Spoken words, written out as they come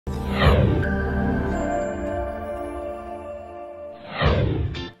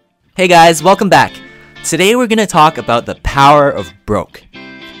Hey guys, welcome back. Today we're going to talk about the power of broke.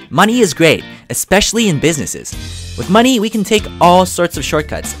 Money is great, especially in businesses. With money, we can take all sorts of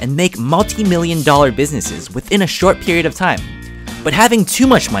shortcuts and make multi-million-dollar businesses within a short period of time. But having too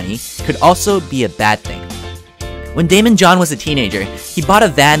much money could also be a bad thing. When Daymond John was a teenager, he bought a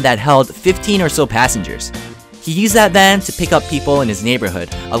van that held 15 or so passengers. He used that van to pick up people in his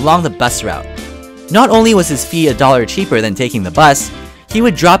neighborhood along the bus route. Not only was his fee $1 cheaper than taking the bus, he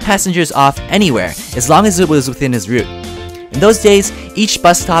would drop passengers off anywhere as long as it was within his route. In those days, each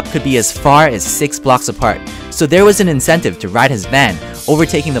bus stop could be as far as 6 blocks apart, so there was an incentive to ride his van over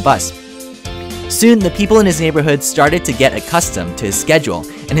taking the bus. Soon, the people in his neighborhood started to get accustomed to his schedule,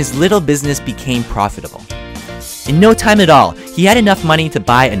 and his little business became profitable. In no time at all, he had enough money to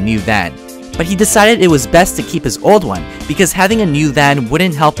buy a new van, but he decided it was best to keep his old one because having a new van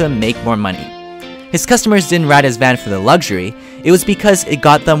wouldn't help him make more money. His customers didn't ride his van for the luxury, it was because it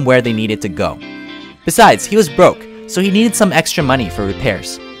got them where they needed to go. Besides, he was broke, so he needed some extra money for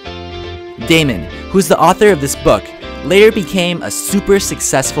repairs. Daymond, who's the author of this book, later became a super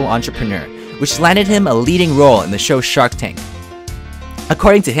successful entrepreneur, which landed him a leading role in the show Shark Tank.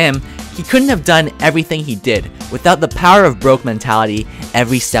 According to him, he couldn't have done everything he did without the power of broke mentality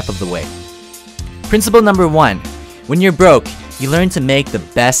every step of the way. Principle number 1, when you're broke, you learn to make the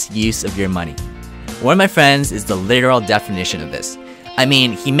best use of your money. One of my friends is the literal definition of this. I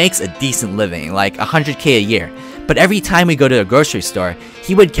mean, he makes a decent living, like $100K a year, but every time we go to a grocery store,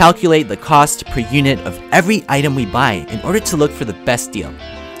 he would calculate the cost per unit of every item we buy in order to look for the best deal.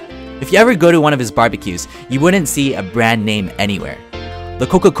 If you ever go to one of his barbecues, you wouldn't see a brand name anywhere. The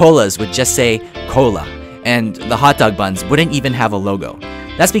Coca-Colas would just say Cola, and the hot dog buns wouldn't even have a logo.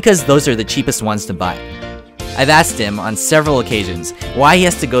 That's because those are the cheapest ones to buy. I've asked him on several occasions why he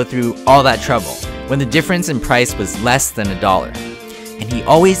has to go through all that trouble when the difference in price was less than $1. And he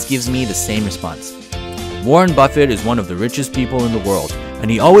always gives me the same response. Warren Buffett is one of the richest people in the world, and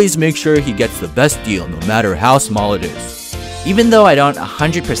he always makes sure he gets the best deal no matter how small it is. Even though I don't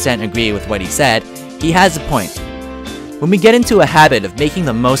 100% agree with what he said, he has a point. When we get into a habit of making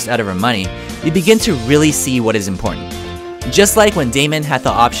the most out of our money, we begin to really see what is important. Just like when Daymond had the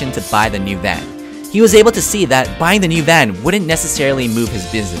option to buy the new van. He was able to see that buying the new van wouldn't necessarily move his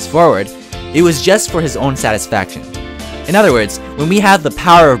business forward, it was just for his own satisfaction. In other words, when we have the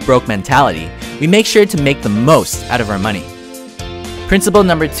power of broke mentality, we make sure to make the most out of our money. Principle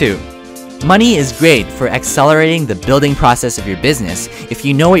number 2. Money is great for accelerating the building process of your business if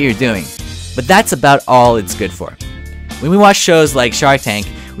you know what you're doing, but that's about all it's good for. When we watch shows like Shark Tank,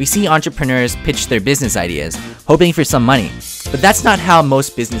 we see entrepreneurs pitch their business ideas, hoping for some money, but that's not how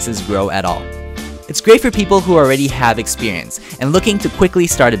most businesses grow at all. It's great for people who already have experience and looking to quickly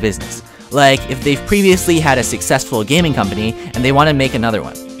start a business, like if they've previously had a successful gaming company and they want to make another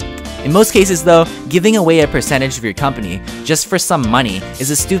one. In most cases though, giving away a percentage of your company just for some money is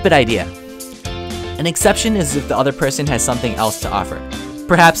a stupid idea. An exception is if the other person has something else to offer.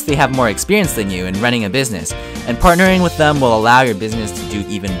 Perhaps they have more experience than you in running a business, and partnering with them will allow your business to do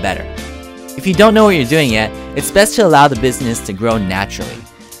even better. If you don't know what you're doing yet, it's best to allow the business to grow naturally.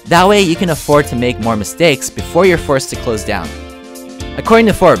 That way you can afford to make more mistakes before you're forced to close down. According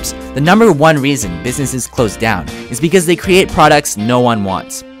to Forbes, the number 1 reason businesses close down is because they create products no one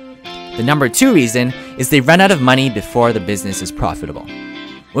wants. The number 2 reason is they run out of money before the business is profitable.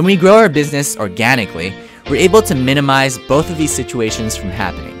 When we grow our business organically, we're able to minimize both of these situations from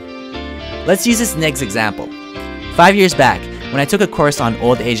happening. Let's use this next example. 5 years back, when I took a course on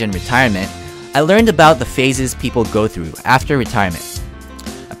old age and retirement, I learned about the phases people go through after retirement.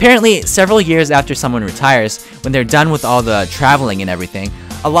 Apparently, several years after someone retires, when they're done with all the traveling and everything,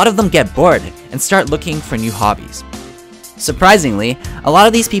 a lot of them get bored and start looking for new hobbies. Surprisingly, a lot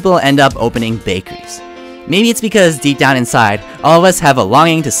of these people end up opening bakeries. Maybe it's because deep down inside, all of us have a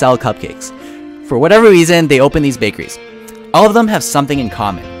longing to sell cupcakes. For whatever reason, they open these bakeries. All of them have something in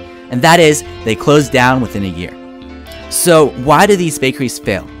common, and that is they close down within a year. So why do these bakeries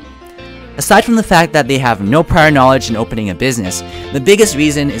fail? Aside from the fact that they have no prior knowledge in opening a business, the biggest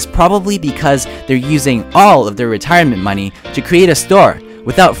reason is probably because they're using all of their retirement money to create a store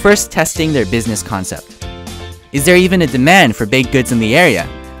without first testing their business concept. Is there even a demand for baked goods in the area?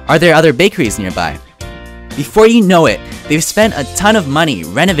 Are there other bakeries nearby? Before you know it, they've spent a ton of money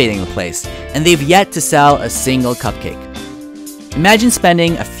renovating the place, and they've yet to sell a single cupcake. Imagine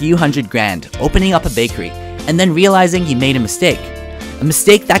spending a few $100,000 opening up a bakery, and then realizing you made a mistake. A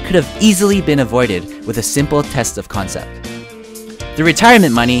mistake that could have easily been avoided with a simple test of concept. The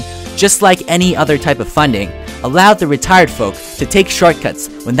retirement money, just like any other type of funding, allowed the retired folk to take shortcuts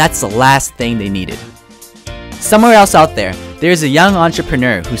when that's the last thing they needed. Somewhere else out there, There's a young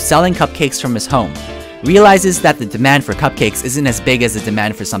entrepreneur who's selling cupcakes from his home, realizes that the demand for cupcakes isn't as big as the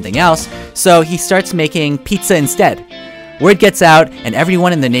demand for something else, so he starts making pizza instead. Word gets out, and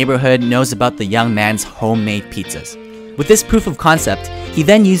everyone in the neighborhood knows about the young man's homemade pizzas. With this proof of concept, he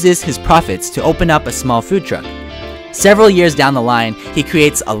then uses his profits to open up a small food truck. Several years down the line, he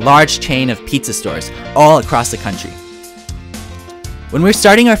creates a large chain of pizza stores all across the country. When we're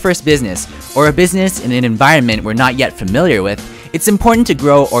starting our first business, or a business in an environment we're not yet familiar with, it's important to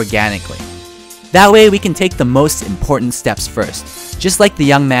grow organically. That way we can take the most important steps first, just like the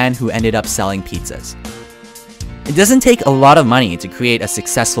young man who ended up selling pizzas. It doesn't take a lot of money to create a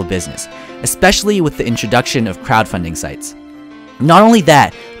successful business, especially with the introduction of crowdfunding sites. Not only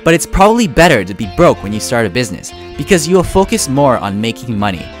that, but it's probably better to be broke when you start a business, because you will focus more on making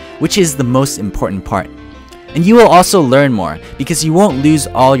money, which is the most important part. And you will also learn more, because you won't lose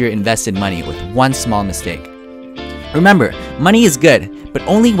all your invested money with one small mistake. Remember, money is good, but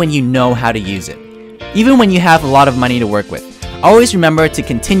only when you know how to use it. Even when you have a lot of money to work with, always remember to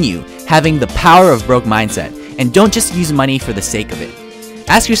continue having the power of broke mindset, and don't just use money for the sake of it.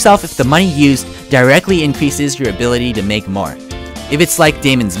 Ask yourself if the money used directly increases your ability to make more. If it's like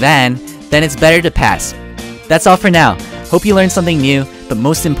Daymond's van, then it's better to pass. That's all for now. Hope you learned something new, but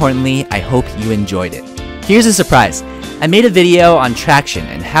most importantly, I hope you enjoyed it. Here's a surprise. I made a video on traction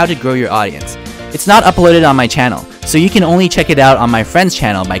and how to grow your audience. It's not uploaded on my channel, so you can only check it out on my friend's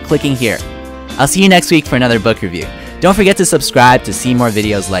channel by clicking here. I'll see you next week for another book review. Don't forget to subscribe to see more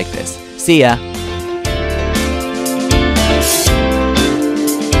videos like this. See ya!